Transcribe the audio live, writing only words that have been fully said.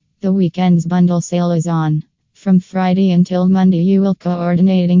The weekend's bundle sale is on. From Friday until Monday, you will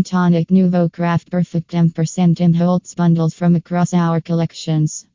coordinating Tonic Nouveau Craft Perfect M% Im Holtz bundles from across our collections.